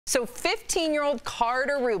So 15-year-old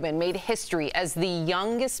Carter Rubin made history as the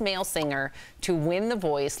youngest male singer to win The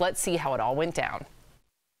Voice. Let's see how it all went down.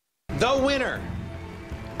 The winner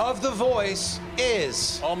of The Voice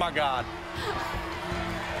is... Oh, my God.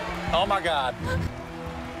 Oh, my God.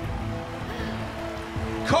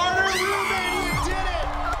 Carter Rubin, you did it!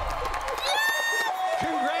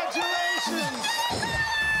 Congratulations!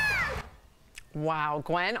 Wow.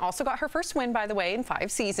 Gwen also got her first win, by the way, in 5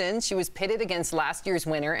 seasons. She was pitted against last year's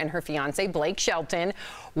winner and her fiance, Blake Shelton.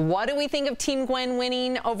 What do we think of Team Gwen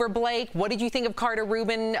winning over Blake? What did you think of Carter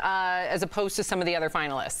Rubin as opposed to some of the other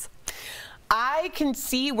finalists? I can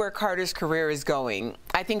see where Carter's career is going.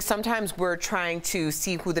 I think sometimes we're trying to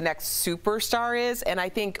see who the next superstar is, and I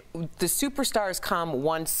think the superstars come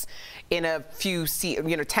once in a few,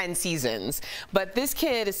 10 seasons. But this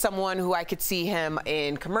kid is someone who I could see him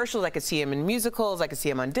in commercials, I could see him in musicals, I could see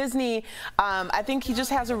him on Disney. I think he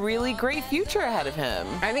just has a really great future ahead of him.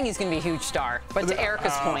 I think he's going to be a huge star. But to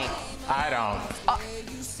Erica's point. I don't.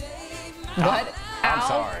 What? I'm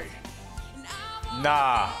sorry.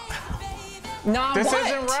 Nah. This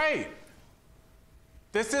isn't right.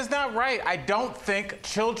 This is not right. I don't think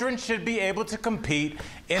children should be able to compete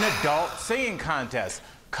in adult singing contests.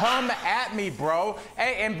 Come at me, bro.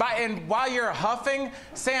 Hey, and while you're huffing,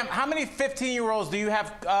 Sam, how many 15-year-olds do you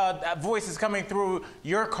have voices coming through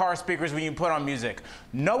your car speakers when you put on music?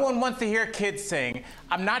 No one wants to hear kids sing.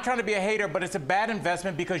 I'm not trying to be a hater, but it's a bad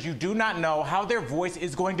investment because you do not know how their voice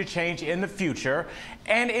is going to change in the future,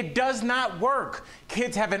 and it does not work.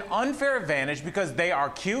 Kids have an unfair advantage because they are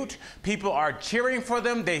cute, people are cheering for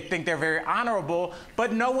them, they think they're very honorable,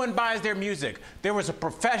 but no one buys their music. There was a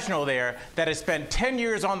professional there that has spent 10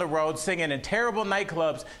 years on the road singing in terrible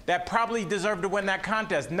nightclubs that probably deserved to win that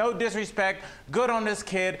contest. No disrespect, good on this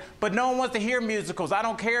kid, but no one wants to hear musicals. I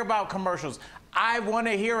don't care about commercials. I want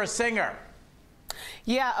to hear a singer.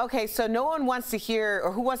 Yeah, okay, so no one wants to hear,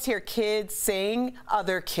 or who wants to hear kids sing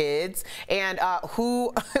other kids, and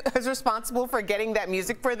who is responsible for getting that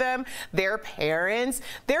music for them? Their parents.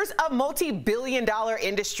 There's a multi-billion-dollar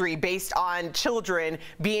industry based on children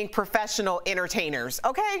being professional entertainers,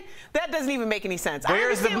 okay? That doesn't even make any sense.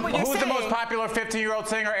 Who's the most popular 15-year-old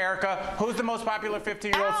singer, Erica? Who's the most popular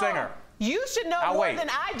 15-year-old singer? You should know more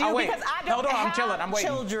than I do because I don't have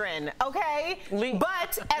children, okay?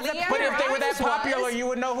 But as a parent, but if they were that popular, you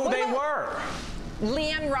would know who they were.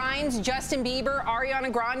 Leanne Rimes, Justin Bieber,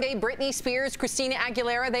 Ariana Grande, Britney Spears, Christina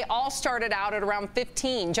Aguilera, they all started out at around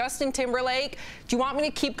 15. Justin Timberlake, do you want me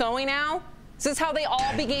to keep going now? This is how they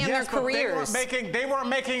all began their careers. They weren't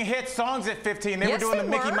making hit songs at 15. They were doing the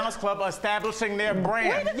Mickey Mouse Club, establishing their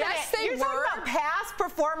brand. Yes, they were. You're talking about past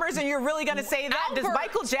performers, and you're really going to say that? Does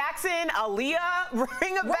Michael Jackson, Aaliyah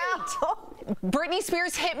ring a bell? Britney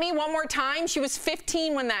Spears Hit Me One More Time. She was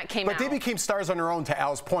 15 when that came out. But they became stars on their own, to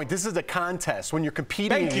Al's point. This is a contest. When you're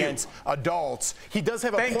competing against adults, he does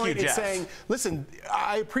have a point in saying, listen,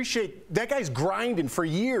 I appreciate that guy's grinding for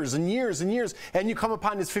years and years and years, and you come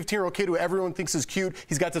upon this 15-year-old kid who everyone thinks is cute.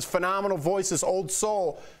 He's got this phenomenal voice, this old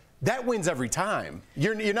soul. That wins every time.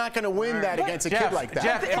 You're not going to win that against a kid like that.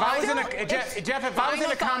 Jeff, if I was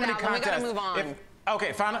in a comedy contest,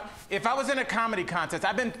 if I was in a comedy contest,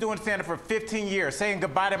 I've been doing stand-up for 15 years, saying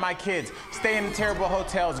goodbye to my kids, staying in terrible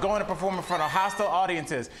hotels, going to perform in front of hostile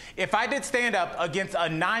audiences. If I did stand-up against a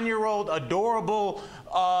 9-year-old adorable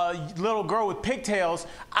little girl with pigtails,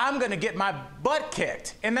 I'm going to get my butt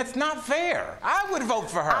kicked. And that's not fair. I would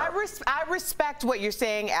vote for her. I respect what you're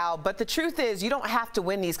saying, Al, but the truth is you don't have to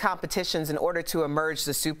win these competitions in order to emerge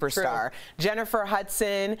the superstar. True. Jennifer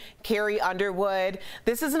Hudson, Carrie Underwood,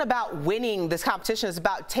 this isn't about winning this competition. It's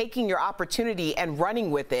about taking your opportunity and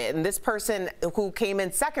running with it. And this person who came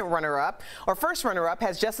in second runner-up or first runner-up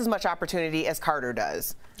has just as much opportunity as Carter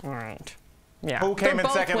does. All right. Yeah. Who came in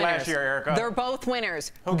second last year, Erica? They're both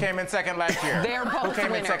winners. Who came in second last year? They're both winners. Who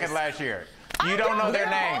came in second last year? You don't know their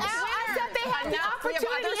names. I said they had the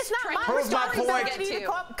opportunity. It's not my responsibility to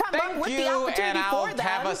come up with the opportunity for them. Thank you, and I'll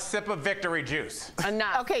have a sip of victory juice.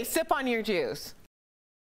 Enough. Okay, sip on your juice.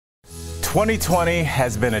 2020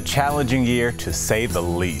 has been a challenging year, to say the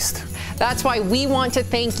least. That's why we want to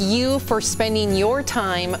thank you for spending your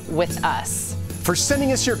time with us. For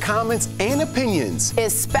sending us your comments and opinions.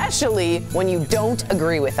 Especially when you don't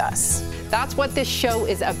agree with us. That's what this show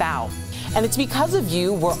is about. And it's because of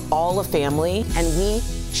you we're all a family, and we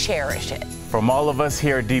cherish it. From all of us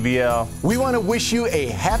here at DBL, we want to wish you a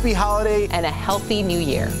happy holiday and a healthy new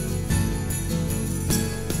year.